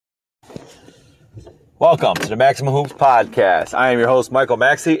Welcome to the Maximum Hoops Podcast. I am your host, Michael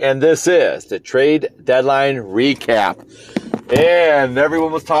Maxey, and this is the trade deadline recap. And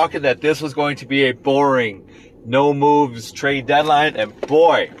everyone was talking that this was going to be a boring, no moves trade deadline, and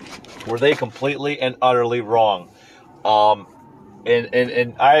boy, were they completely and utterly wrong. I'm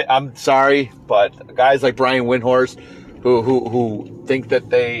sorry, but guys like Brian Windhorst, who think that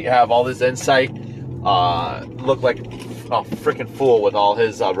they have all this insight, look like a freaking fool with all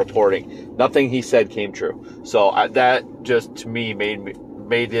his reporting. Nothing he said came true. So that just, to me,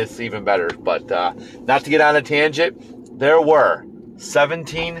 made this even better. But not to get on a tangent, there were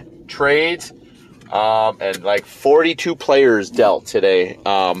 17 trades and like 42 players dealt today.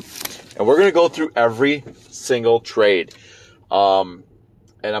 And we're going to go through every single trade. And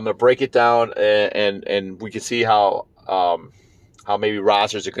I'm going to break it down and we can see how maybe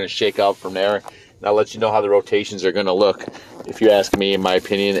rosters are going to shake up from there. And I'll let you know how the rotations are going to look, if you ask me, in my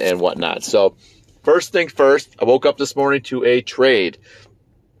opinion, and whatnot. So, first thing first, I woke up this morning to a trade.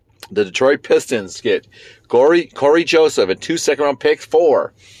 The Detroit Pistons get Corey Joseph and 2 second-round picks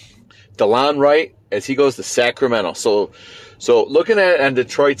for DeLon Wright as he goes to Sacramento. So looking at it on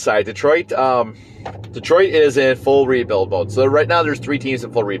Detroit's side, Detroit is in full rebuild mode. So right now there's 3 teams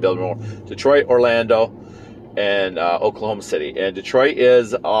in full rebuild mode: Detroit, Orlando, and Oklahoma City. And Detroit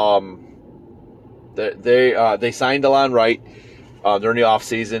is they signed DeLon Wright during the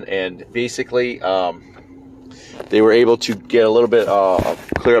offseason, and basically they were able to get a little bit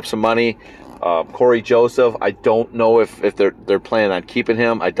clear up some money. Corey Joseph, I don't know if they're planning on keeping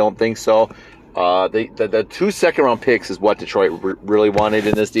him. I don't think so. The 2 second-round picks is what Detroit really wanted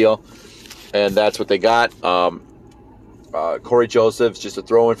in this deal, and that's what they got. Corey Joseph's just a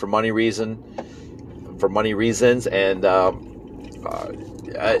throw-in for money reasons, and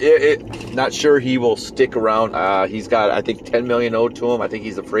not sure he will stick around. He's got, I think, $10 million owed to him. I think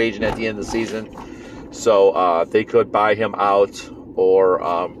he's a free agent at the end of the season, so they could buy him out, or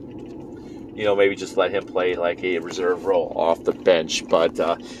maybe just let him play like a reserve role off the bench. But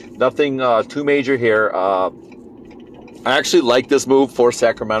nothing too major here. I actually like this move for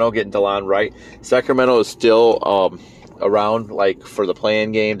Sacramento, getting DeLon Wright. Sacramento is still around, like, for the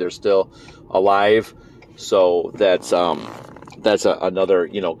play-in game. They're still alive, so that's another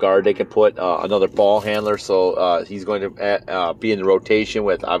guard they can put, another ball handler. So he's going to be in the rotation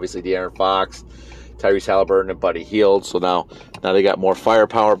with, obviously, De'Aaron Fox, Tyrese Halliburton, and Buddy Hield. So now they got more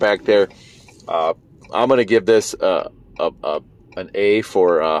firepower back there. I'm going to give this an A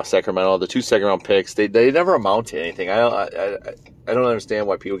for Sacramento. The 2 second-round picks, they never amount to anything. I don't understand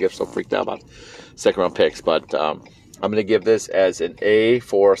why people get so freaked out about second-round picks, but I'm going to give this as an A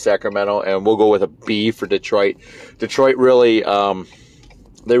for Sacramento, and we'll go with a B for Detroit. Detroit really,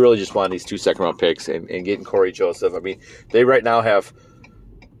 they really just want these 2 second-round picks and getting Corey Joseph. I mean, they right now have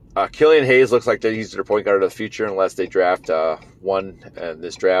Killian Hayes looks like he's their point guard of the future unless they draft one in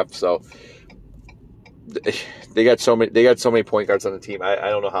this draft. So they got so many point guards on the team. I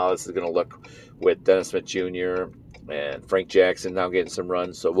don't know how this is going to look with Dennis Smith Jr. and Frank Jackson now getting some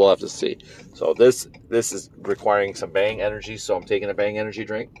runs, so we'll have to see. So this is requiring some Bang energy, so I'm taking a Bang energy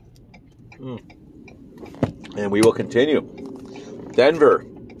drink. And we will continue. Denver,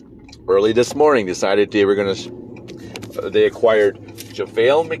 early this morning, decided they acquired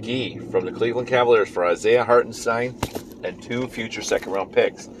JaVale McGee from the Cleveland Cavaliers for Isaiah Hartenstein and 2 future second-round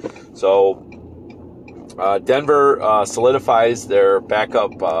picks. So Denver solidifies their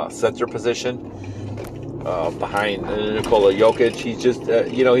backup center position behind Nikola Jokic. He's just,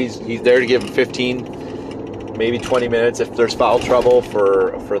 he's there to give him 15, maybe 20 minutes if there's foul trouble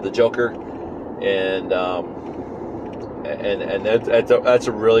for the Joker, and that's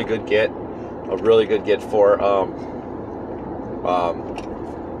a really good get,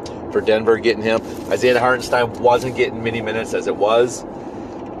 for Denver getting him. Isaiah Hartenstein wasn't getting many minutes as it was.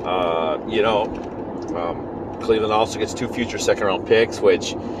 Cleveland also gets 2 future second-round picks,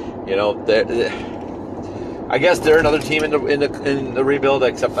 which, I guess they're another team in the rebuild,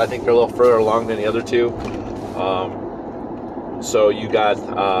 except I think they're a little further along than the other 2. So you got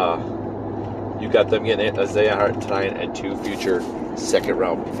them getting Isaiah Hartenstein and 2 future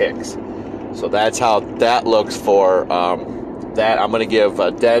second-round picks. So that's how that looks for that. I'm going to give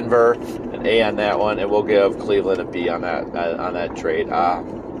Denver an A on that one, and we'll give Cleveland a B on that trade.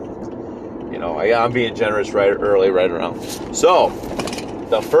 I'm being generous right around. So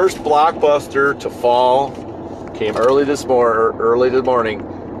the first blockbuster to fall came early this morning.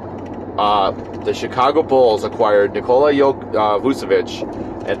 The Chicago Bulls acquired Nikola Vucevic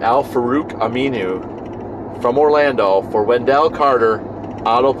and Al-Farouq Aminu from Orlando for Wendell Carter,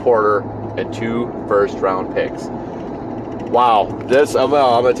 Otto Porter, and 2 first-round picks. Wow, I'm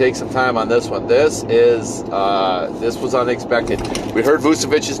gonna take some time on this one. This was unexpected. We heard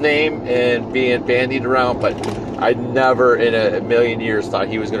Vucevic's name and being bandied around, but I never in a million years thought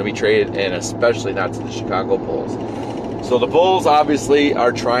he was going to be traded, and especially not to the Chicago Bulls. So the Bulls obviously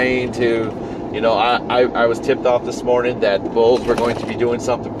are trying to, I was tipped off this morning that the Bulls were going to be doing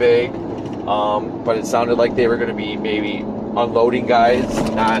something big, but it sounded like they were going to be maybe unloading guys,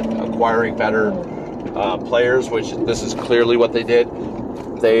 not acquiring better players, which this is clearly what they did.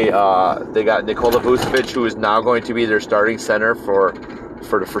 They got Nikola Vucevic, who is now going to be their starting center for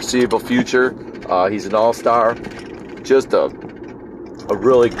the foreseeable future. He's an all-star, just a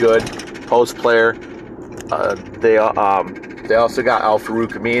really good post player. They also got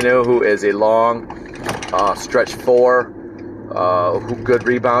Al-Farouq Aminu, who is a long stretch four, good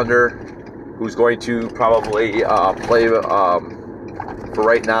rebounder, who's going to probably play. For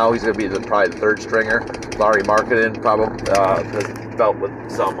right now, he's going to be probably the third stringer. Lauri Markkanen probably has dealt with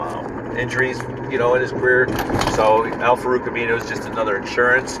some injuries, in his career. So Al-Farouq Aminu is just another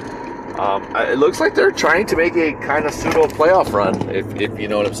insurance. It looks like they're trying to make a kind of pseudo playoff run, if you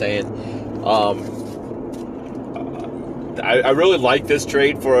know what I'm saying. I really like this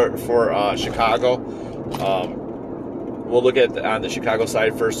trade for Chicago. We'll look at on the Chicago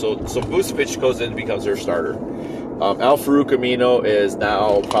side first. So Vucevic goes in and becomes their starter. Al-Farouq Aminu is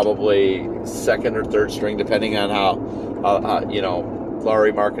now probably second or third string, depending on how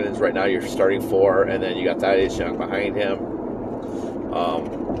Lauri Markkanen's right now you're starting four, and then you got Thaddeus Young behind him.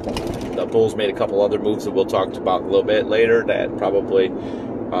 The Bulls made a couple other moves that we'll talk about a little bit later that probably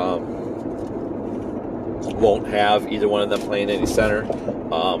won't have either one of them playing any center.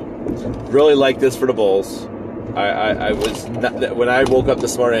 Really like this for the Bulls. I was not, when I woke up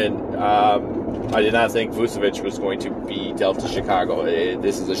this morning. I did not think Vucevic was going to be dealt to Chicago.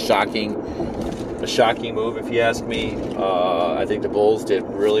 This is a shocking move, if you ask me. I think the Bulls did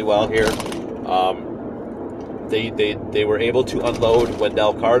really well here. They were able to unload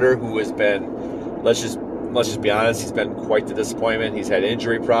Wendell Carter, who has been, let's just be honest, he's been quite the disappointment. He's had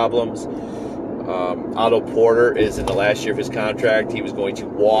injury problems. Otto Porter is in the last year of his contract. He was going to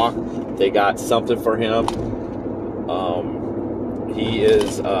walk. They got something for him. He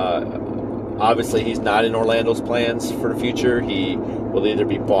is obviously he's not in Orlando's plans for the future. He will either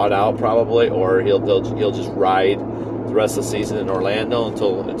be bought out probably, or he'll just ride the rest of the season in Orlando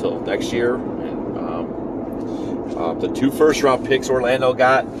until next year. And, the 2 first-round picks Orlando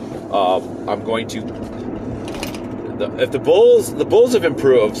got, I'm going to. If the Bulls have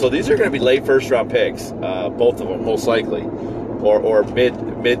improved, so these are going to be late first-round picks, both of them most likely, or mid.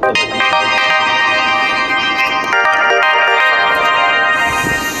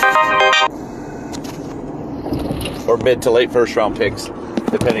 Or mid to late first round picks,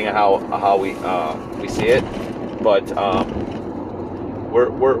 depending on how we see it. But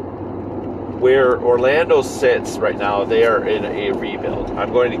where Orlando sits right now, they are in a rebuild.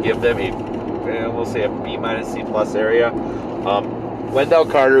 I'm going to give them we'll say a B- C+ area. Wendell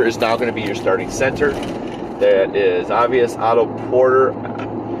Carter is now going to be your starting center. That is obvious. Otto Porter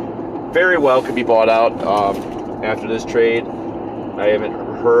very well could be bought out after this trade. I haven't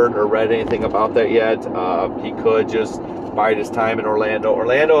heard or read anything about that yet. He could just bide his time in Orlando.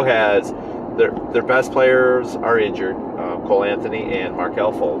 Orlando has their best players are injured, Cole Anthony and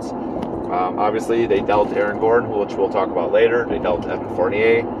Markelle Fultz. Obviously, they dealt Aaron Gordon, which we'll talk about later. They dealt Evan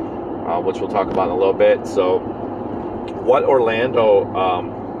Fournier, which we'll talk about in a little bit. So, what Orlando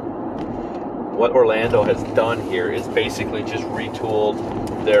has done here is basically just retooled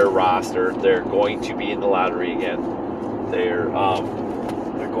their roster. They're going to be in the lottery again. They're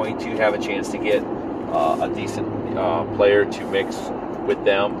going to have a chance to get a decent player to mix with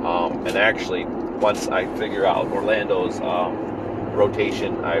them. And actually, once I figure out Orlando's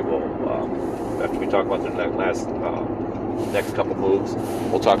rotation, I will, after we talk about their next couple moves,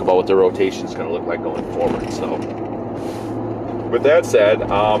 we'll talk about what their rotation is going to look like going forward. So, with that said,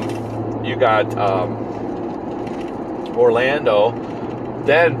 you got Orlando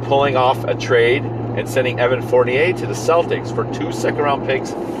then pulling off a trade and sending Evan Fournier to the Celtics for 2 second-round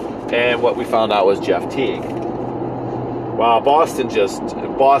picks, and what we found out was Jeff Teague. Wow, Boston just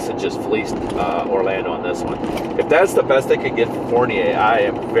fleeced Orlando on this one. If that's the best they could get for Fournier, I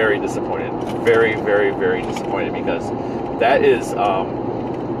am very disappointed. Very, very, very disappointed, because that is,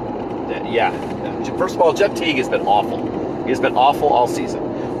 First of all, Jeff Teague has been awful. He's been awful all season.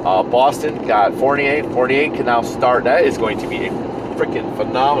 Boston got Fournier. Fournier can now start. That is going to be a freaking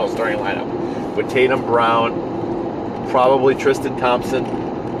phenomenal starting lineup with Tatum, Brown, probably Tristan Thompson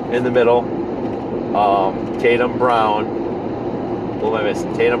in the middle. Tatum, Brown, Who am I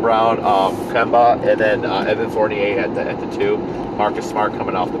missing? Tatum Brown, Kemba, and then Evan Fournier at the 2. Marcus Smart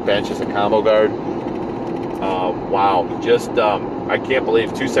coming off the bench as a combo guard. Wow, just I can't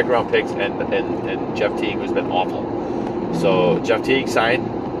believe 2 second-round picks and Jeff Teague, who's been awful. So Jeff Teague signed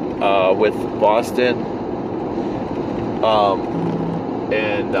with Boston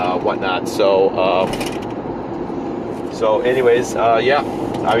and whatnot. So anyways, yeah.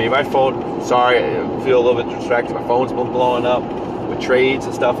 I mean, my phone. Sorry, I feel a little bit distracted. My phone's been blowing up with trades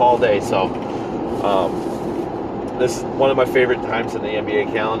and stuff all day. So this is one of my favorite times in the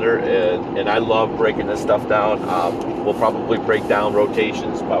NBA calendar, and I love breaking this stuff down. We'll probably break down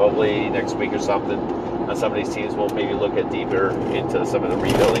rotations probably next week or something on some of these teams. We'll maybe look at deeper into some of the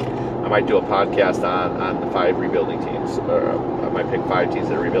rebuilding. I might do a podcast on the 5 rebuilding teams, or I might pick 5 teams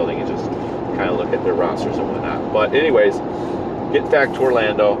that are rebuilding and just kind of look at their rosters and whatnot. But anyways, get back to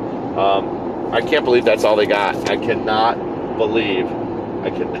Orlando. I can't believe that's all they got. I'm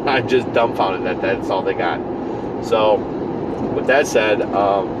just dumbfounded that that's all they got. So, with that said,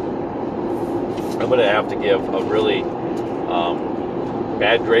 I'm going to have to give a really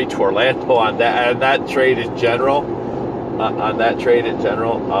bad grade to Orlando on that trade in general.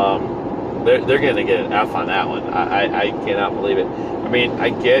 They're going to get an F on that one. I cannot believe it. I mean, I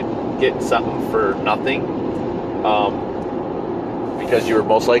get something for nothing, because you were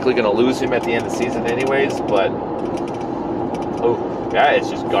most likely going to lose him at the end of the season anyways. But it's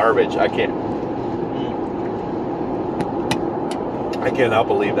just garbage. I cannot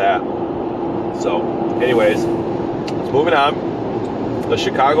believe that. So, anyways, moving on. The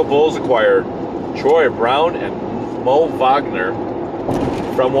Chicago Bulls acquired Troy Brown and Mo Wagner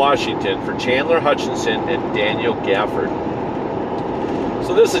from Washington for Chandler Hutchinson and Daniel Gafford.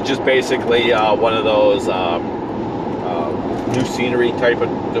 So this is just basically one of those new scenery type of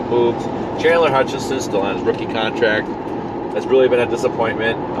moves. Chandler Hutchinson still on his rookie contract. Has really been a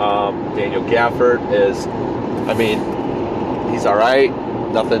disappointment. Daniel Gafford is, I mean, he's all right.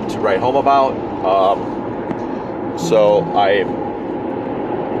 Nothing to write home about. So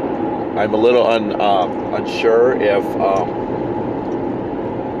I'm a little unsure if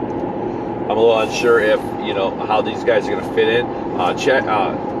how these guys are going to fit in.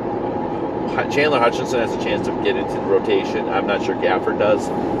 Chandler Hutchinson has a chance to get into the rotation. I'm not sure Gafford does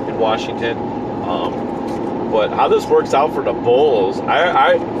in Washington. But how this works out for the Bulls,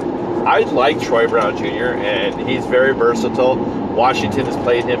 I like Troy Brown Jr. and he's very versatile. Washington has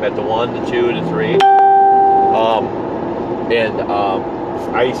played him at the 1, the 2, the 3.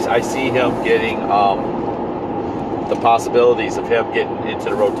 I see him getting the possibilities of him getting into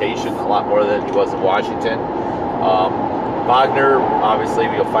the rotation a lot more than he was in Washington. Wagner, obviously,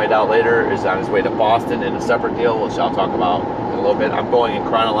 we'll find out later, is on his way to Boston in a separate deal, which I'll talk about in a little bit. I'm going in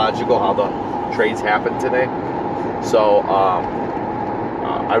chronological how the trades happened today. So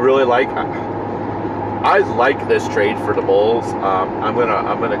I really like this trade for the Bulls. I'm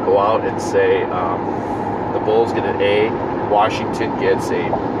gonna go out and say the Bulls get an A, Washington gets a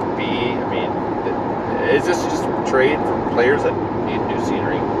B. I mean, it's just a trade for players that need new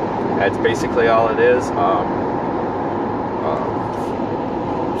scenery. That's basically all it is.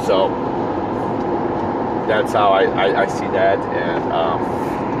 So that's how I see that, and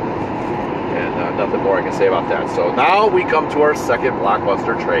nothing more I can say about that. So now we come to our second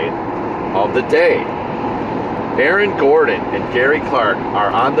blockbuster trade of the day. Aaron Gordon and Gary Clark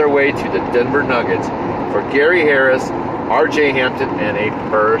are on their way to the Denver Nuggets for Gary Harris, R.J. Hampton, and a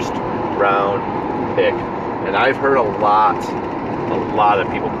first-round pick. And I've heard a lot of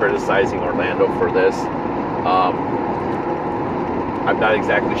people criticizing Orlando for this. I'm not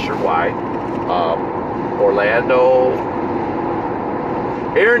exactly sure why. Orlando,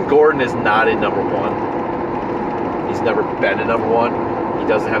 Aaron Gordon is not a number 1. He's never been a number 1. He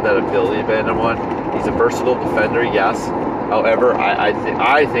doesn't have that ability to be a number 1. He's a versatile defender, yes. However,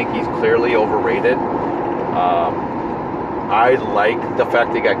 I think he's clearly overrated. I like the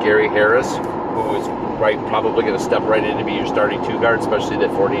fact they got Gary Harris, who is probably going to step right in to be your starting 2 guard, especially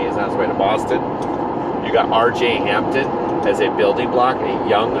that 48 is on his way to Boston. You got R.J. Hampton as a building block, a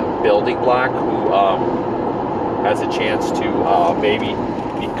young building block who has a chance to maybe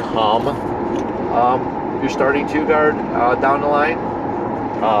become your starting 2 guard down the line.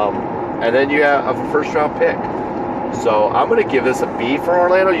 And then you have a first-round pick. So I'm going to give this a B for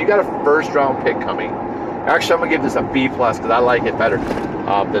Orlando. You got a first-round pick coming. Actually, I'm going to give this a B+ because I like it better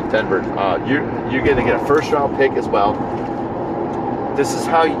than Denver. You're going to get a first-round pick as well. This is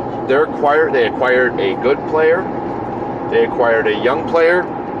how they acquired a good player, they acquired a young player,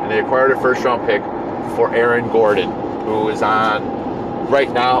 and they acquired a first-round pick for Aaron Gordon, who is on right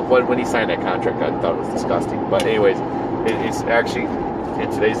now. When he signed that contract, I thought it was disgusting. But anyways, it's actually, in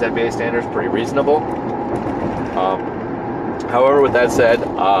today's NBA standards, pretty reasonable. However, with that said,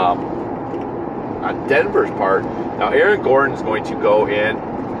 on Denver's part, now Aaron Gordon is going to go in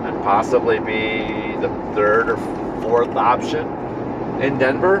and possibly be the third or fourth option in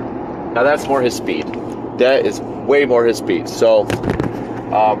Denver. Now that's more his speed. That is way more his speed. So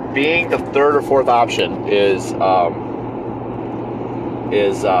being the third or fourth option is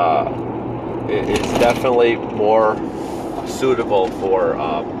definitely more suitable for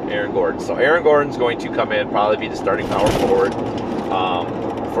Aaron Gordon. So Aaron Gordon's going to come in, probably be the starting power forward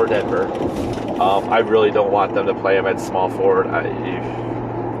for Denver. I really don't want them to play him at small forward. I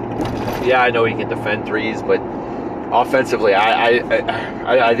know he can defend threes, but offensively,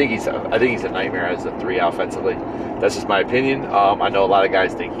 I think he's a nightmare as a three offensively. That's just my opinion. I know a lot of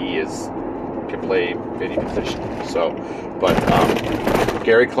guys think he can play any position. So, but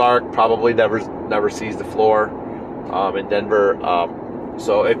Gary Clark probably never sees the floor in Denver.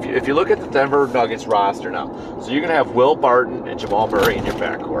 So if you look at the Denver Nuggets roster now, so you're going to have Will Barton and Jamal Murray in your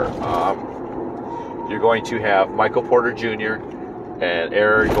backcourt. You're going to have Michael Porter Jr. and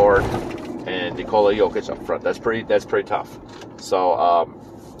Aaron Gordon and Nikola Jokic up front. That's pretty tough. So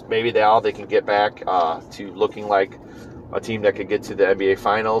maybe they can get back to looking like a team that could get to the NBA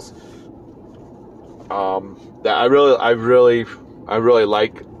Finals. That I really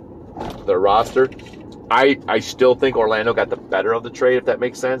like their roster. I still think Orlando got the better of the trade, if that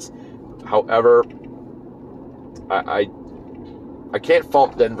makes sense. However, I can't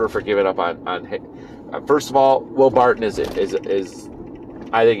fault Denver for giving up on first of all, Will Barton is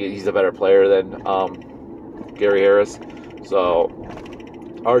I think he's a better player than Gary Harris. So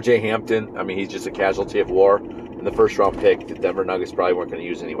RJ Hampton, I mean, he's just a casualty of war. And the first round pick, the Denver Nuggets probably weren't going to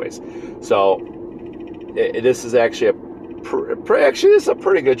use anyways. So this is actually this is a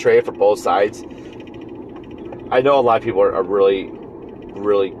pretty good trade for both sides. I know a lot of people are really,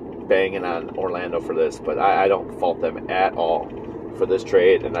 really banging on Orlando for this, but I don't fault them at all for this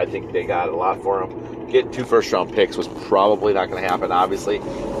trade, and I think they got a lot for them. Getting 2 first-round picks was probably not going to happen, obviously.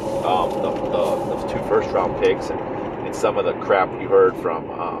 The 2 first-round picks and some of the crap you heard from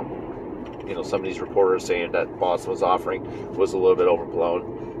some of these reporters saying that Boston was offering was a little bit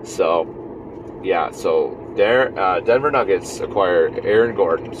overblown. So, yeah, so Denver Nuggets acquired Aaron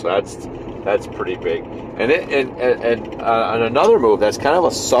Gordon, so that's pretty big. And another move that's kind of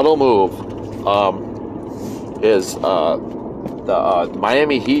a subtle move is the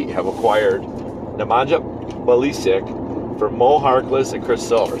Miami Heat have acquired Nemanja Bjelica for Mo Harkless and Chris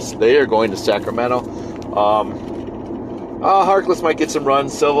Silva. They are going to Sacramento. Harkless might get some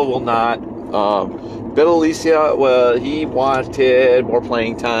runs. Silva will not. Bjelica, well, he wanted more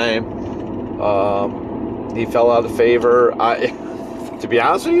playing time. He fell out of favor. To be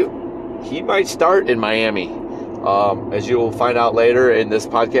honest with you, he might start in Miami. As you will find out later in this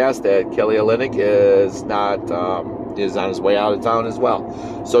podcast, that Kelly Olynyk is on his way out of town as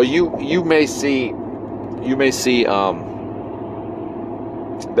well. So you may see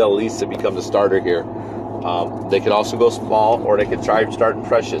Bjelica become the starter here. They could also go small, or they could try starting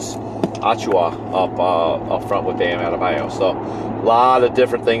Precious Achiuwa up front with Bam Adebayo. So a lot of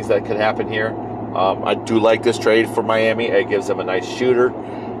different things that could happen here. I do like this trade for Miami. It gives them a nice shooter.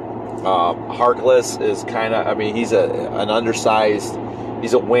 Harkless is kind of, I mean, he's an undersized,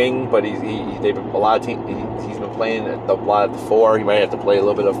 he's a wing, but he's been playing a lot at the 4. He might have to play a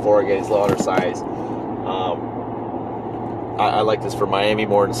little bit of 4 again. He's a little undersized. I like this for Miami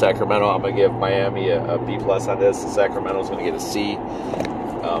more than Sacramento. I'm going to give Miami a B+ on this. Sacramento's going to get a C.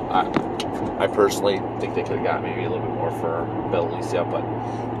 I personally think they could have got maybe a little bit more for Bjelica,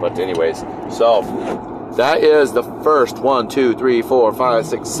 but anyways. So that is the first 1, 2, 3, 4, 5,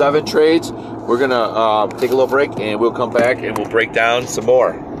 6, 7 trades. We're going to take a little break, and we'll come back and we'll break down some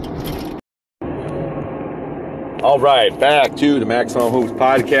more. All right, back to the Maximum Hoops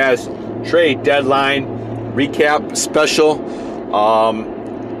podcast trade deadline recap special.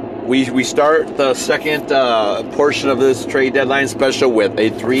 We start the second portion of this trade deadline special with a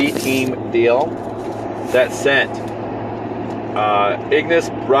 3-team deal that sent Ignas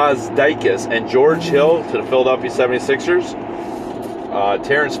Brazdeikis and George Hill to the Philadelphia 76ers,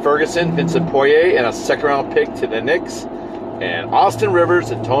 Terrence Ferguson, Vincent Poirier, and a second-round pick to the Knicks, and Austin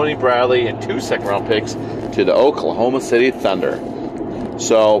Rivers and Tony Bradley and 2 second-round picks to the Oklahoma City Thunder.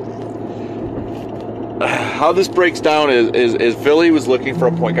 So how this breaks down is Philly was looking for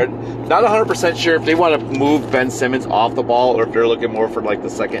a point guard. Not 100% sure if they want to move Ben Simmons off the ball or if they're looking more for like the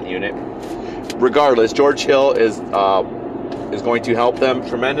second unit. Regardless, George Hill is going to help them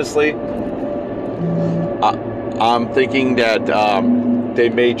tremendously. I'm thinking that they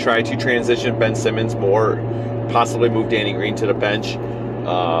may try to transition Ben Simmons more possibly move Danny Green to the bench,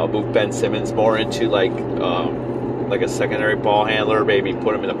 move Ben Simmons more into like a secondary ball handler, maybe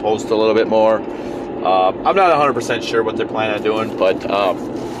put him in the post a little bit more. I'm not 100% sure what they're planning on doing, but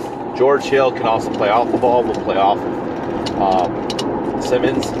George Hill can also play off the ball. We'll play off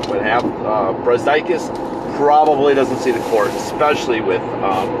Simmons, but have Brazdeikis probably doesn't see the court, especially in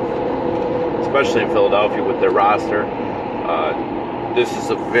Philadelphia with their roster. This is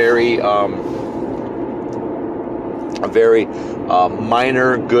a very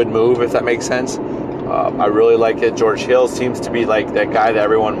minor good move, if that makes sense. I really like it. George Hill seems to be like that guy that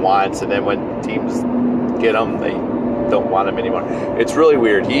everyone wants, and then when teams get him, they don't want him anymore. It's really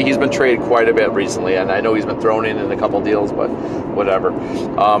weird. He's been traded quite a bit recently, and I know he's been thrown in a couple deals, but whatever.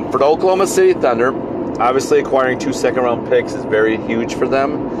 For the Oklahoma City Thunder, obviously acquiring 2 second-round picks is very huge for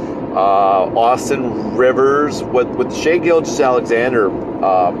them. Austin Rivers, with Shai Gilgeous-Alexander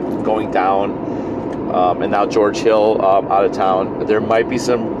going down, and now George Hill out of town, there might be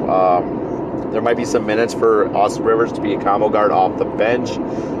some minutes for Austin Rivers to be a combo guard off the bench.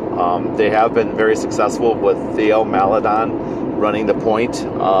 They have been very successful with Theo Maledon running the point.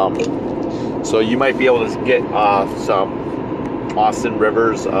 So you might be able to get some Austin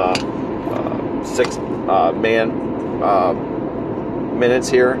Rivers 6-man minutes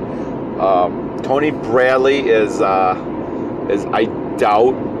here. Tony Bradley is I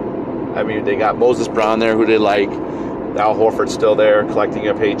doubt. I mean, they got Moses Brown there, who they like. Al Horford's still there collecting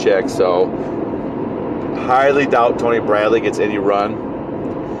a paycheck, so highly doubt Tony Bradley gets any run.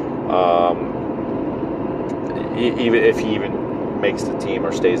 Even if he even makes the team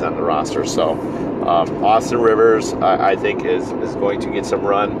or stays on the roster. So Austin Rivers, I think, is going to get some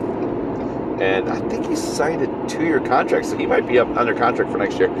run. And I think he signed a 2-year contract, so he might be up under contract for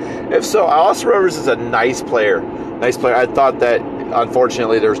next year. If so, Austin Rivers is a nice player. I thought that,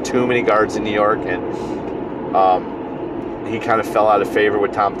 unfortunately, there's too many guards in New York, and he kind of fell out of favor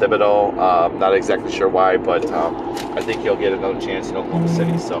with Tom Thibodeau. Not exactly sure why, but I think he'll get another chance in Oklahoma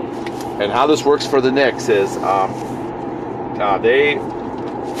City. So, and how this works for the Knicks is they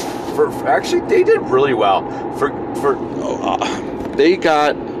did really well.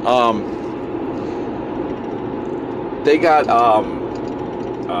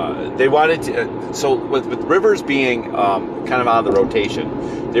 They wanted to, so with Rivers being kind of out of the rotation,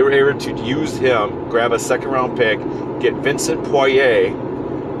 they were able to use him, grab a second-round pick, get Vincent Poirier,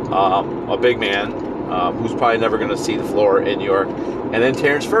 a big man who's probably never going to see the floor in New York, and then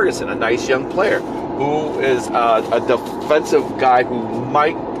Terrence Ferguson, a nice young player who is a defensive guy who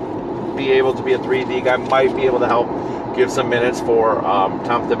might be able to be a 3D guy, might be able to help give some minutes for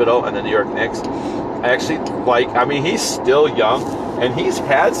Tom Thibodeau and the New York Knicks. I actually he's still young, and he's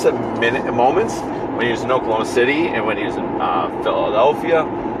had some moments when he was in Oklahoma City and when he was in Philadelphia.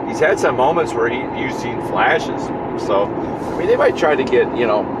 He's had some moments where you've seen flashes. So, they might try to get,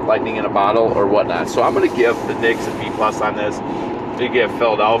 lightning in a bottle or whatnot. So I'm going to give the Knicks a B+ on this. I'm going to give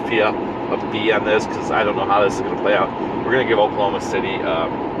Philadelphia a B on this because I don't know how this is going to play out. We're going to give Oklahoma City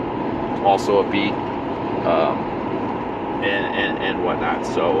also a B and whatnot.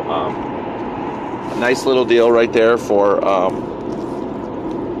 So, a nice little deal right there for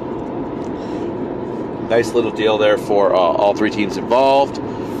all 3 teams involved,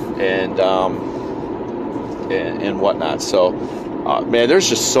 and whatnot. So, man, there's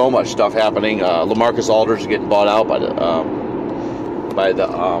just so much stuff happening. LaMarcus Aldridge is getting bought out by the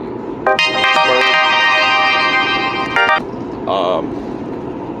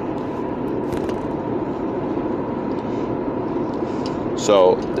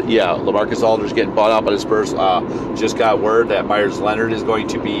So, yeah, LaMarcus Aldridge getting bought out by the Spurs. Just got word that Myers Leonard is going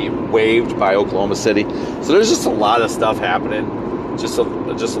to be waived by Oklahoma City. So there's just a lot of stuff happening. Just a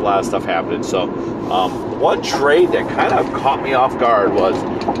lot of stuff happening. So one trade that kind of caught me off guard was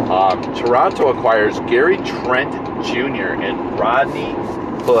Toronto acquires Gary Trent Jr. and Rodney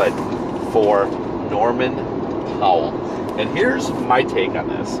Hood for Norman Powell. And here's my take on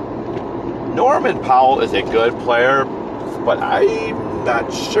this. Norman Powell is a good player, but I'm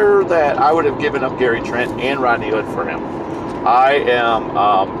not sure that I would have given up Gary Trent and Rodney Hood for him.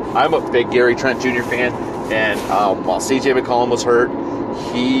 I'm a big Gary Trent Jr. fan, and while C.J. McCollum was hurt,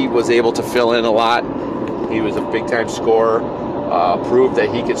 he was able to fill in a lot. He was a big-time scorer, proved that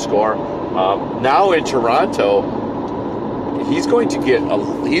he could score. Now in Toronto, he's going to get a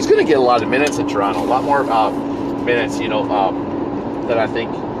lot of minutes in Toronto, a lot more minutes, that I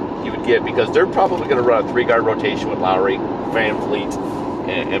think he would get, because they're probably going to run a 3-guard rotation with Lowry, Van Fleet,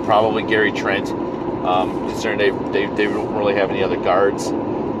 and probably Gary Trent, considering they don't really have any other guards.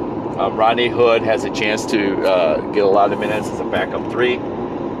 Rodney Hood has a chance to get a lot of minutes as a backup 3.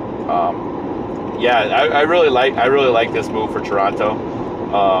 yeah, I really like this move for Toronto.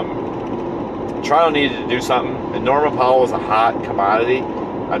 Toronto needed to do something, and Norman Powell was a hot commodity.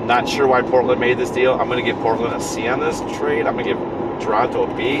 I'm not sure why Portland made this deal. I'm going to give Portland a C on this trade. I'm going to give Toronto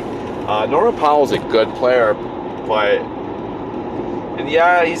a B. Norman Powell's a good player, but and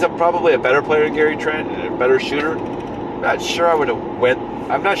yeah, he's probably a better player than Gary Trent and a better shooter. I'm not sure I would have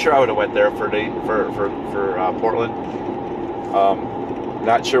went there for Portland.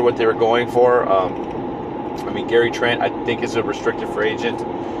 Not sure what they were going for. I mean, Gary Trent, I think, is a restricted free agent.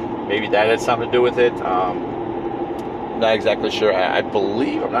 Maybe that had something to do with it. Not exactly sure. I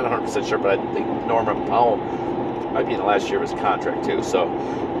believe, I'm not 100% sure, but I think Norman Powell might be in the last year of his contract too. So,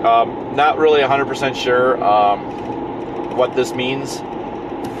 not really 100% sure what this means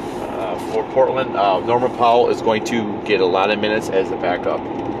for Portland. Norman Powell is going to get a lot of minutes as a backup.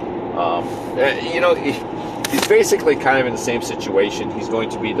 He's basically kind of in the same situation. He's going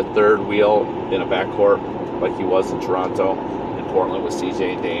to be the third wheel in a backcourt like he was in Toronto and Portland with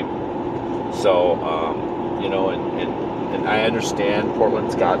CJ and Dame. So, and I understand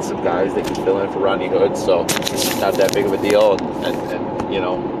Portland's got some guys that can fill in for Rodney Hood, so it's not that big of a deal. And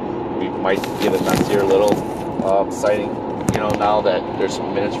we might get a Nasir Little sighting, now that there's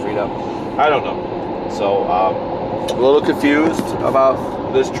some minutes freed up. I don't know. So, a little confused about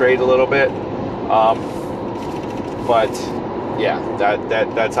this trade a little bit. But yeah,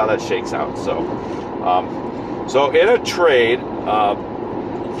 that's how that shakes out. So, so in a trade,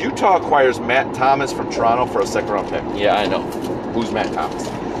 Utah acquires Matt Thomas from Toronto for a second-round pick. Yeah, I know. Who's Matt Thomas?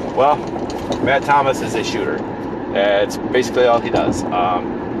 Well, Matt Thomas is a shooter. It's basically all he does.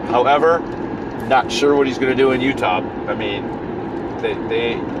 However, not sure what he's going to do in Utah. I mean,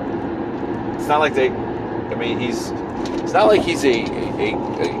 it's not like it's not like he's a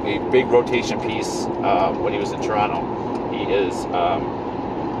big rotation piece when he was in Toronto. He is,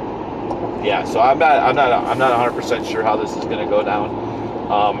 So I'm not 100% sure how this is going to go down.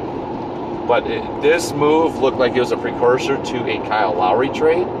 But this move looked like it was a precursor to a Kyle Lowry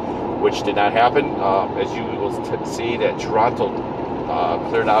trade, which did not happen. As you will see, that Toronto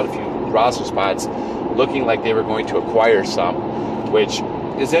cleared out a few roster spots, looking like they were going to acquire some, which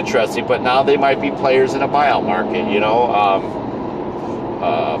is interesting. But now they might be players in a buyout market.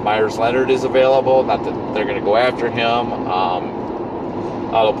 Myers Leonard is available. Not that they're going to go after him.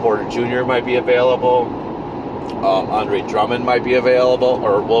 Otto Porter Jr. might be available. Andre Drummond might be available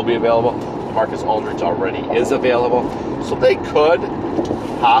or will be available. Marcus Aldridge already is available. So they could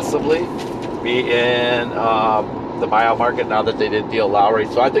possibly be in the buyout market now that they did deal Lowry.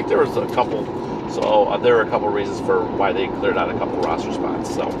 So I think there was a couple. So there were a couple reasons for why they cleared out a couple roster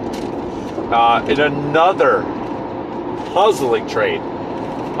spots. So in another puzzling trade,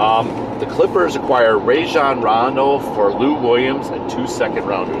 the Clippers acquire Rajon Rondo for Lou Williams and 2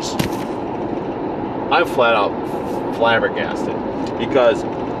 second-rounders. I'm flat out flabbergasted because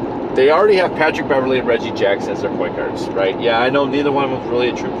they already have Patrick Beverly and Reggie Jackson as their point guards, right? Yeah, I know neither one of them was really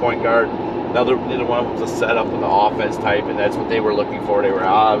a true point guard. Neither one of them was a setup with the offense type, and that's what they were looking for. They were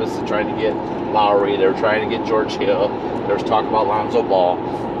obviously trying to get Lowry. They were trying to get George Hill. There was talk about Lonzo Ball.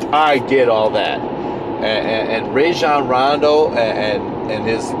 I get all that. And Rajon Rondo and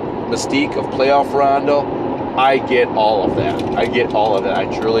his mystique of playoff Rondo, I get all of that. I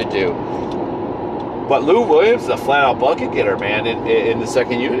truly do. But Lou Williams is a flat-out bucket getter, man, in the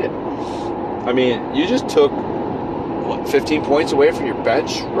second unit. I mean, you just took, 15 points away from your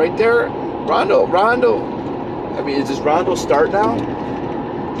bench right there? Rondo. I mean, does Rondo start now?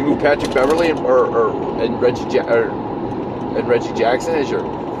 You move Patrick Beverly and Reggie Jackson as your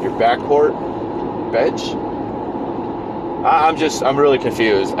backcourt bench? I'm really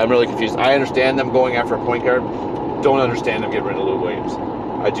confused. I understand them going after a point guard. Don't understand them getting rid of Lou Williams.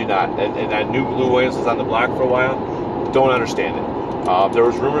 I do not. And I knew Lou Williams was on the block for a while. Don't understand it. There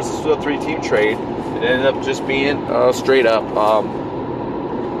was rumors this was a 3-team trade. It ended up just being straight up.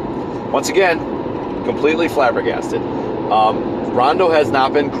 Once again, completely flabbergasted. Rondo has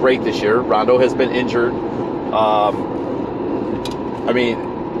not been great this year. Rondo has been injured. I mean,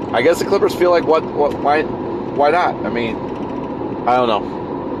 I guess the Clippers feel like why not? I mean, I don't know.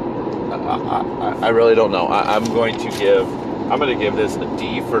 I really don't know. I'm going to give this a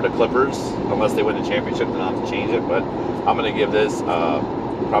D for the Clippers, unless they win the championship, then I'll have to change it. But I'm going to give this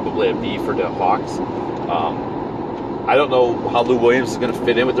probably a B for the Hawks. I don't know how Lou Williams is going to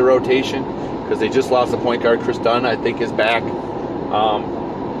fit in with the rotation because they just lost a point guard. Chris Dunn, I think, is back.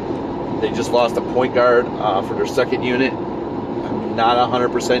 They just lost a point guard for their second unit. I'm not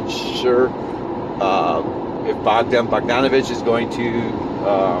 100% sure if Bogdanovich is going to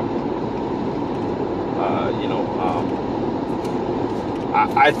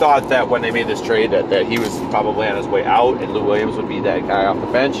I thought that when they made this trade that he was probably on his way out and Lou Williams would be that guy off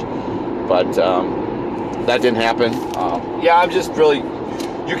the bench, but that didn't happen. Yeah, I'm just really,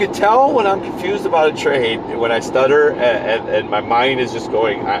 you can tell when I'm confused about a trade, when I stutter and my mind is just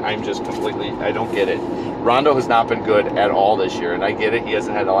going, I'm just completely, I don't get it. Rondo has not been good at all this year, and I get it. He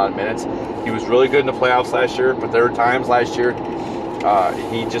hasn't had a lot of minutes. He was really good in the playoffs last year, but there were times last year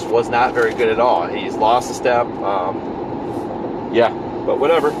he just was not very good at all. He's lost a step. Yeah, but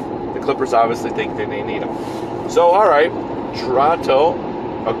whatever. The Clippers obviously think that they need him. So, all right, Toronto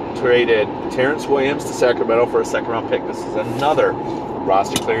traded Terrence Williams to Sacramento for a second-round pick. This is another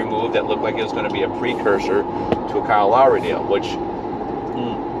roster-clearing move that looked like it was going to be a precursor to a Kyle Lowry deal, which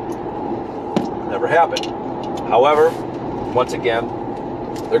never happened. However, once again,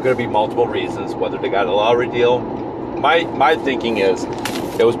 there are going to be multiple reasons whether they got a Lowry deal. My thinking is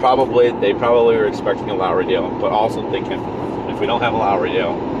it was probably, they probably were expecting a Lowry deal, but also thinking if we don't have a Lowry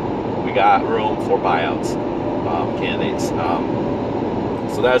deal, we got room for buyouts candidates.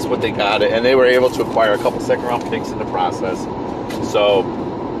 So that's what they got, and they were able to acquire a couple second-round picks in the process. So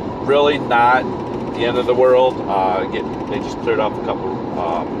really not the end of the world. They just cleared off a couple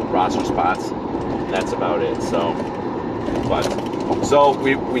roster spots. That's about it. So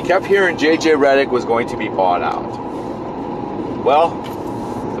we kept hearing J.J. Redick was going to be bought out. Well,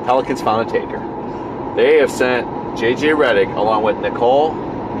 the Pelicans found a taker. They have sent J.J. Redick along with Nicole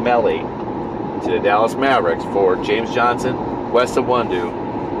Melli to the Dallas Mavericks for James Johnson, Wes Iwundu,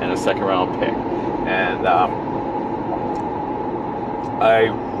 and a second-round pick. And I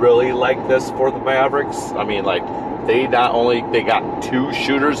really like this for the Mavericks. I mean, like, they got two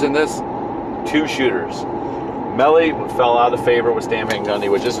shooters in this. Two shooters. Melli fell out of favor with Stan Van Gundy,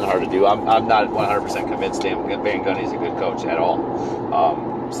 which isn't hard to do. I'm not 100% convinced Stan Van Gundy is a good coach at all.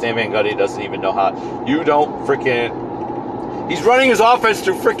 Stan Van Gundy doesn't even know how. You don't freaking. He's running his offense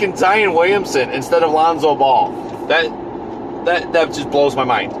through freaking Zion Williamson instead of Lonzo Ball. That just blows my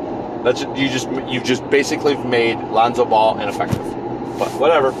mind. You've just basically made Lonzo Ball ineffective. But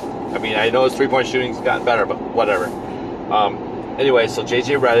whatever. I mean, I know his three-point shooting's gotten better, but whatever. Anyway, so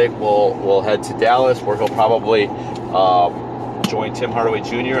J.J. Redick will head to Dallas, where he'll probably join Tim Hardaway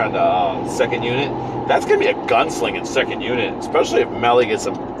Jr. on the second unit. That's going to be a gunslinging second unit, especially if Melli gets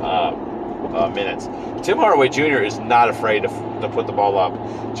some minutes. Tim Hardaway Jr. is not afraid to put the ball up.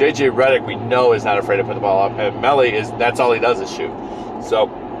 J.J. Redick, we know, is not afraid to put the ball up. And Melli that's all he does is shoot. So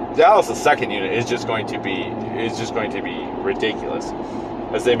Dallas' second unit is just going to be ridiculous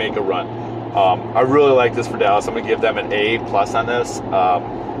as they make a run. I really like this for Dallas. I'm going to give them an A+ on this.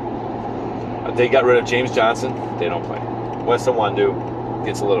 They got rid of James Johnson. They don't play. Wes Iwundu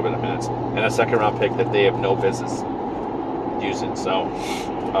gets a little bit of minutes. And a second-round pick that they have no business using. So,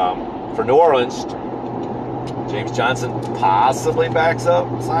 for New Orleans, James Johnson possibly backs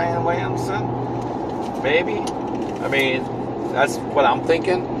up Zion Williamson. Maybe. I mean, that's what I'm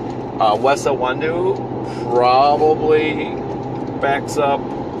thinking. Wes Iwundu probably backs up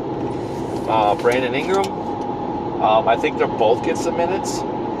Brandon Ingram. I think they'll both get some minutes.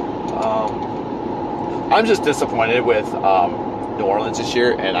 I'm just disappointed with New Orleans this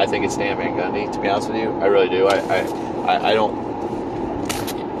year, and I think it's Stan Van Gundy, to be honest with you. I really do. I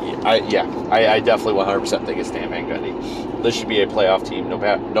definitely 100% think it's Stan Van Gundy. This should be a playoff team,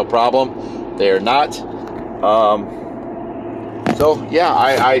 no problem. They are not. So yeah,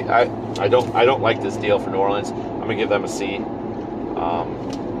 I don't like this deal for New Orleans. I'm gonna give them a C.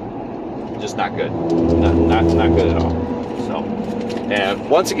 Just not good. Not good at all. So, and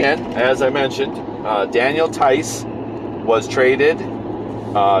once again, as I mentioned, Daniel Tice was traded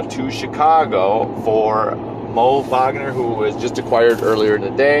to Chicago for Mo Wagner, who was just acquired earlier in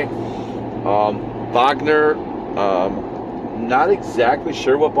the day. Wagner, not exactly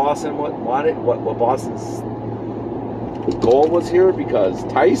sure what Boston wanted, what Boston's goal was here, because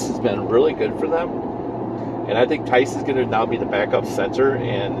Tice has been really good for them. And I think Tice is going to now be the backup center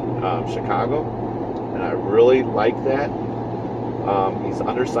in Chicago. And I really like that. He's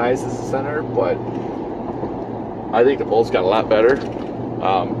undersized as a center, but I think the Bulls got a lot better.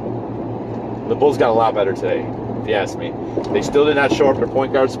 The Bulls got a lot better today, if you ask me. They still did not show up their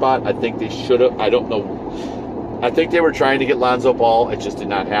point guard spot. I think they should have. I don't know. I think they were trying to get Lonzo Ball. It just did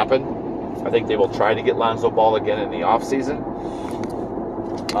not happen. I think they will try to get Lonzo Ball again in the offseason.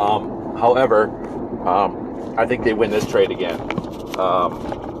 However, I think they win this trade again.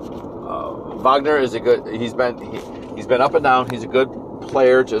 Wagner is a good. He's been up and down. He's a good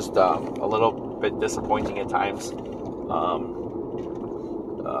player, just a little bit disappointing at times.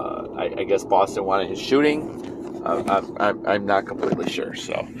 I guess Boston wanted his shooting. I'm not completely sure.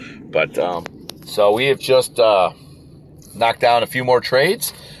 So we have just knock down a few more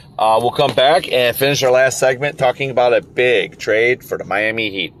trades. We'll come back and finish our last segment talking about a big trade for the Miami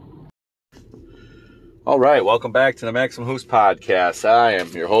Heat. All right, welcome back to the Maximum Hoops Podcast. I am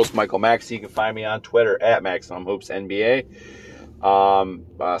your host, Michael Maxey. You can find me on Twitter at Maximum Hoops NBA.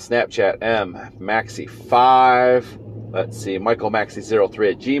 Snapchat Maxey5. Let's see,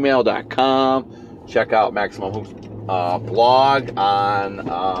 MichaelMaxey03 at gmail.com. Check out Maximum Hoops blog on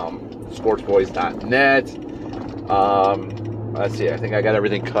sportsboys.net. Let's see, I think I got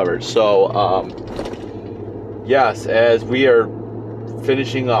everything covered. So, yes, as we are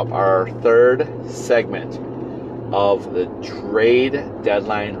finishing up our third segment of the trade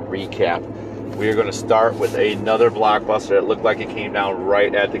deadline recap, we are going to start with another blockbuster that looked like it came down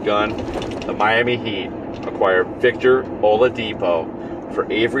right at the gun. The Miami Heat acquired Victor Oladipo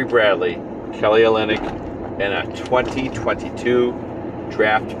for Avery Bradley, Kelly Olynyk, and a 2022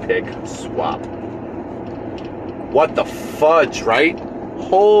 draft pick swap. What the fudge, right?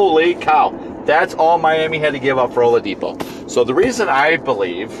 Holy cow. That's all Miami had to give up for Oladipo. So the reason I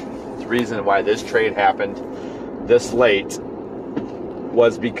believe, the reason why this trade happened this late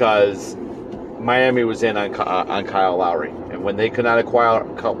was because Miami was in on Kyle Lowry. And when they could not acquire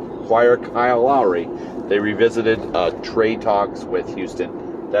Kyle Lowry, they revisited trade talks with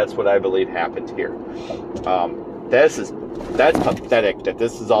Houston. That's what I believe happened here. That's pathetic that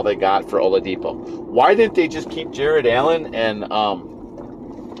this is all they got for Oladipo. Why didn't they just keep Jared Allen and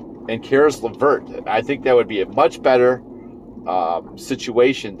Karis LeVert? I think that would be a much better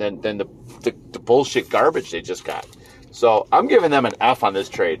situation than the bullshit garbage they just got. So I'm giving them an F on this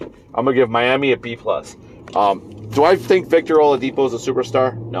trade. I'm gonna give Miami a B+. Do I think Victor Oladipo is a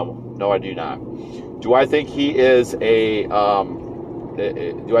superstar? No, I do not. Do I think he is a?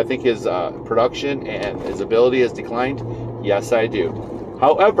 Do I think his production and his ability has declined? Yes, I do.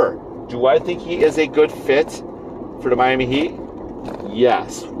 However, do I think he is a good fit for the Miami Heat?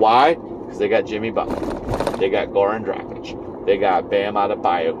 Yes. Why? Because they got Jimmy Butler. They got Goran Dragic. They got Bam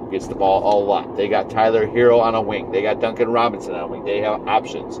Adebayo, who gets the ball a lot. They got Tyler Hero on a wing. They got Duncan Robinson on a wing. They have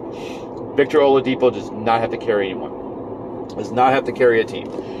options. Victor Oladipo does not have to carry anyone. Does not have to carry a team.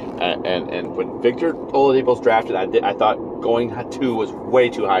 And when Victor Oladipo's drafted, I thought going 2 was way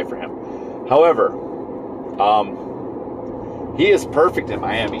too high for him. However, he is perfect in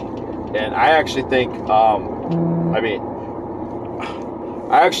Miami. And I actually think,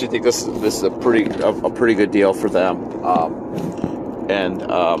 I actually think this is a pretty good deal for them,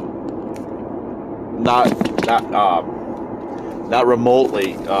 not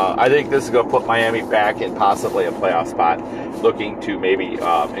remotely. I think this is going to put Miami back in possibly a playoff spot, looking to maybe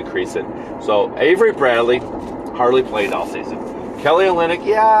increase it. So Avery Bradley hardly played all season. Kelly Olynyk,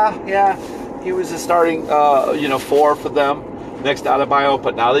 yeah, he was a starting 4 for them next to Adebayo,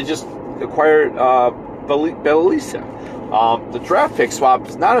 but now they just acquired Belisa. The draft pick swap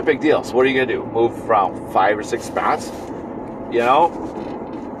is not a big deal. So what are you going to do? Move around 5 or 6 spots? Not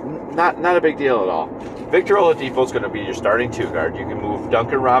a big deal at all. Victor Oladipo is going to be your starting 2 guard. You can move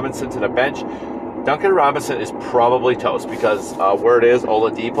Duncan Robinson to the bench. Duncan Robinson is probably toast because where it is,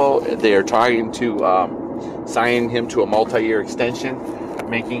 Oladipo, they are trying to sign him to a multi-year extension,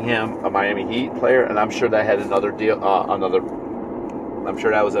 making him a Miami Heat player, and I'm sure that had another deal, I'm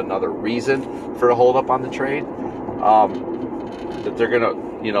sure that was another reason for a hold up on the trade. That they're gonna,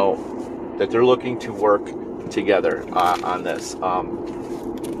 that they're looking to work together on this.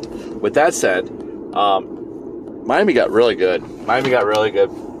 With that said, Miami got really good. Miami got really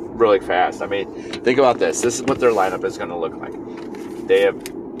good, really fast. I mean, think about this. This is what their lineup is going to look like.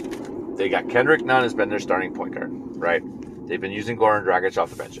 They got Kendrick Nunn has been their starting point guard, right? They've been using Goran Dragic off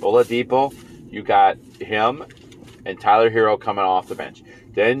the bench. Oladipo, you got him and Tyler Hero coming off the bench.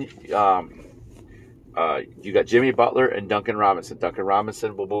 Then you got Jimmy Butler and Duncan Robinson. Duncan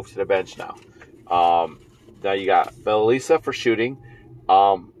Robinson will move to the bench now. Now you got Belisa for shooting,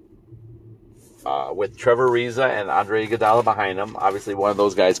 with Trevor Ariza and Andre Iguodala behind him. Obviously, one of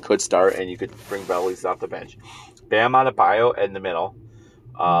those guys could start, and you could bring Belisa off the bench. Bam Adebayo in the middle.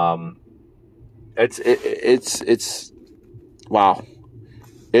 It's wow.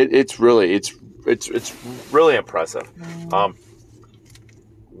 It's really impressive.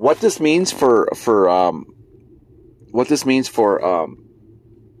 What this means for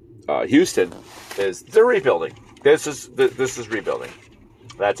Houston is they're rebuilding. This is rebuilding.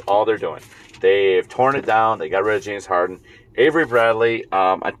 That's all they're doing. They've torn it down. They got rid of James Harden. Avery Bradley,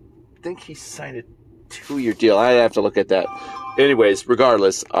 I think he signed a 2-year deal. I have to look at that. Anyways,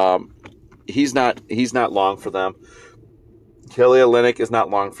 regardless, he's not long for them. Kelly Olynyk is not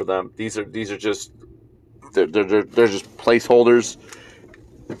long for them. These are just they're just placeholders.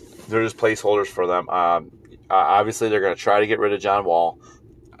 They're just placeholders for them. Obviously, they're going to try to get rid of John Wall.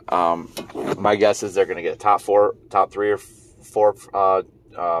 My guess is they're going to get a top 3 or 4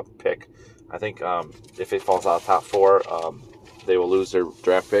 pick. I think if it falls out of top 4, they will lose their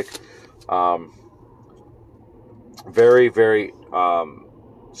draft pick. Very, very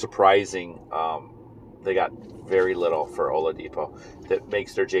surprising. They got very little for Oladipo. That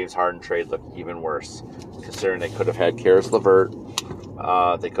makes their James Harden trade look even worse, considering they could have had Karis LeVert.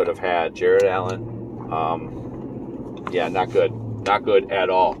 They could have had Jared Allen. Yeah, not good. Not good at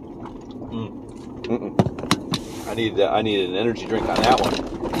all. I needed an energy drink on that one.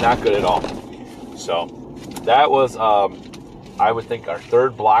 Not good at all. So that was, I would think, our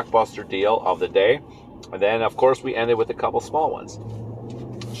third blockbuster deal of the day. And then, of course, we ended with a couple small ones.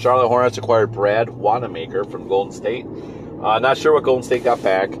 Charlotte Hornets acquired Brad Wanamaker from Golden State. Not sure what Golden State got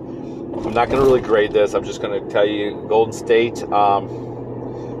back. I'm not going to really grade this. I'm just going to tell you, Golden State,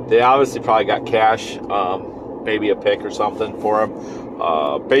 they obviously probably got cash, maybe a pick or something for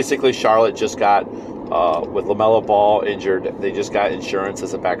him. Basically, Charlotte just got, with LaMelo Ball injured, they just got insurance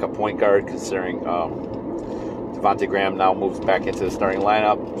as a backup point guard, considering Devontae Graham now moves back into the starting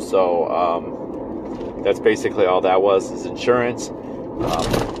lineup. So that's basically all that was, is insurance.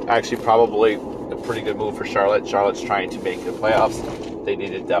 Actually, probably a pretty good move for Charlotte. Charlotte's trying to make the playoffs. They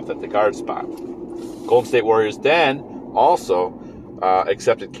needed depth at the guard spot. Golden State Warriors then also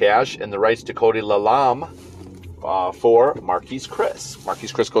accepted cash and the rights to Cody Lalam for Marquise Chris.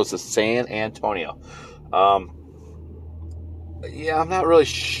 Marquise Chris goes to San Antonio. Yeah, I'm not really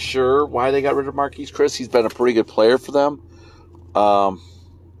sure why they got rid of Marquise Chris. He's been a pretty good player for them.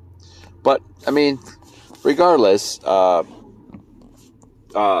 But, I mean, regardless,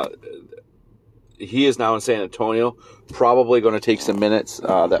 he is now in San Antonio. Probably going to take some minutes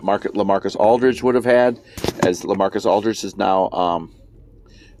that LaMarcus Aldridge would have had, as LaMarcus Aldridge is now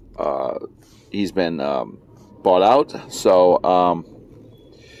he's been bought out. So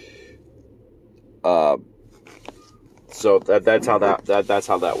so that's how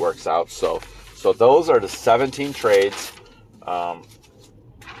that works out. So those are the 17 trades. I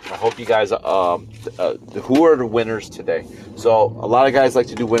hope you guys, who are the winners today? So a lot of guys like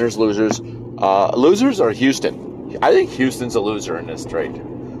to do winners, losers. Losers are Houston. I think Houston's a loser in this trade,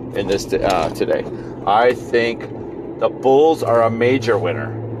 in this today. I think the Bulls are a major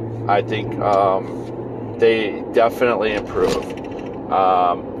winner. I think they definitely improved.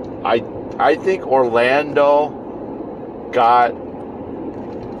 I think Orlando got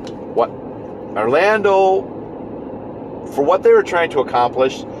for what they were trying to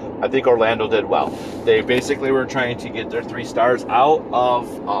accomplish. I think Orlando did well. They basically were trying to get their 3 stars out of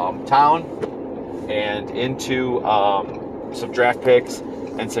town and into some draft picks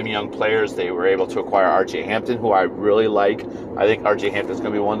and some young players. They were able to acquire R.J. Hampton, who I really like. I think R.J. Hampton's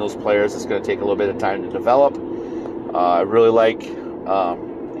going to be one of those players that's going to take a little bit of time to develop. I really like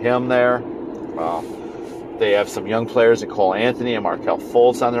him there. They have some young players in Cole Anthony and Markelle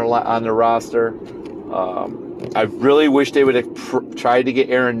Fultz on their roster. I really wish they would have tried to get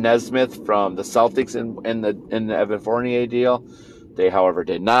Aaron Nesmith from the Celtics in the Evan Fournier deal. They, however,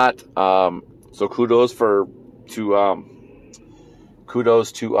 did not. So kudos to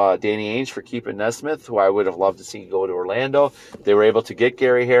Danny Ainge for keeping Nesmith, who I would have loved to see go to Orlando. They were able to get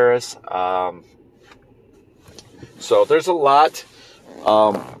Gary Harris. So there's a lot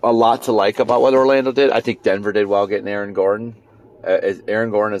to like about what Orlando did. I think Denver did well getting Aaron Gordon. Aaron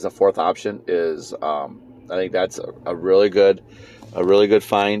Gordon as a 4th option is, I think that's a really good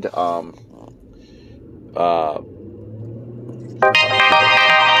find.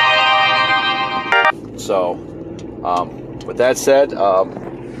 With that said,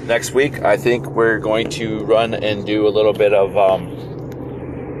 next week I think we're going to run and do a little bit of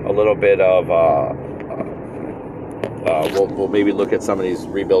we'll maybe look at some of these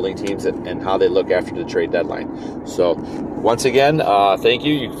rebuilding teams and how they look after the trade deadline. So once again, thank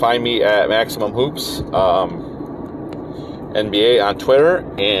you. You can find me at Maximum Hoops NBA on Twitter,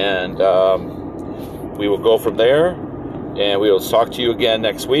 and we will go from there, and we will talk to you again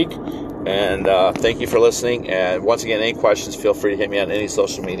next week. And thank you for listening. And once again, any questions, feel free to hit me on any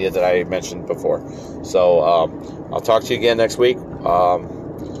social media that I mentioned before. So I'll talk to you again next week,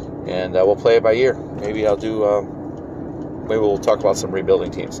 and we'll play it by ear. Maybe maybe we'll talk about some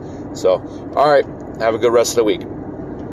rebuilding teams. So, all right, have a good rest of the week.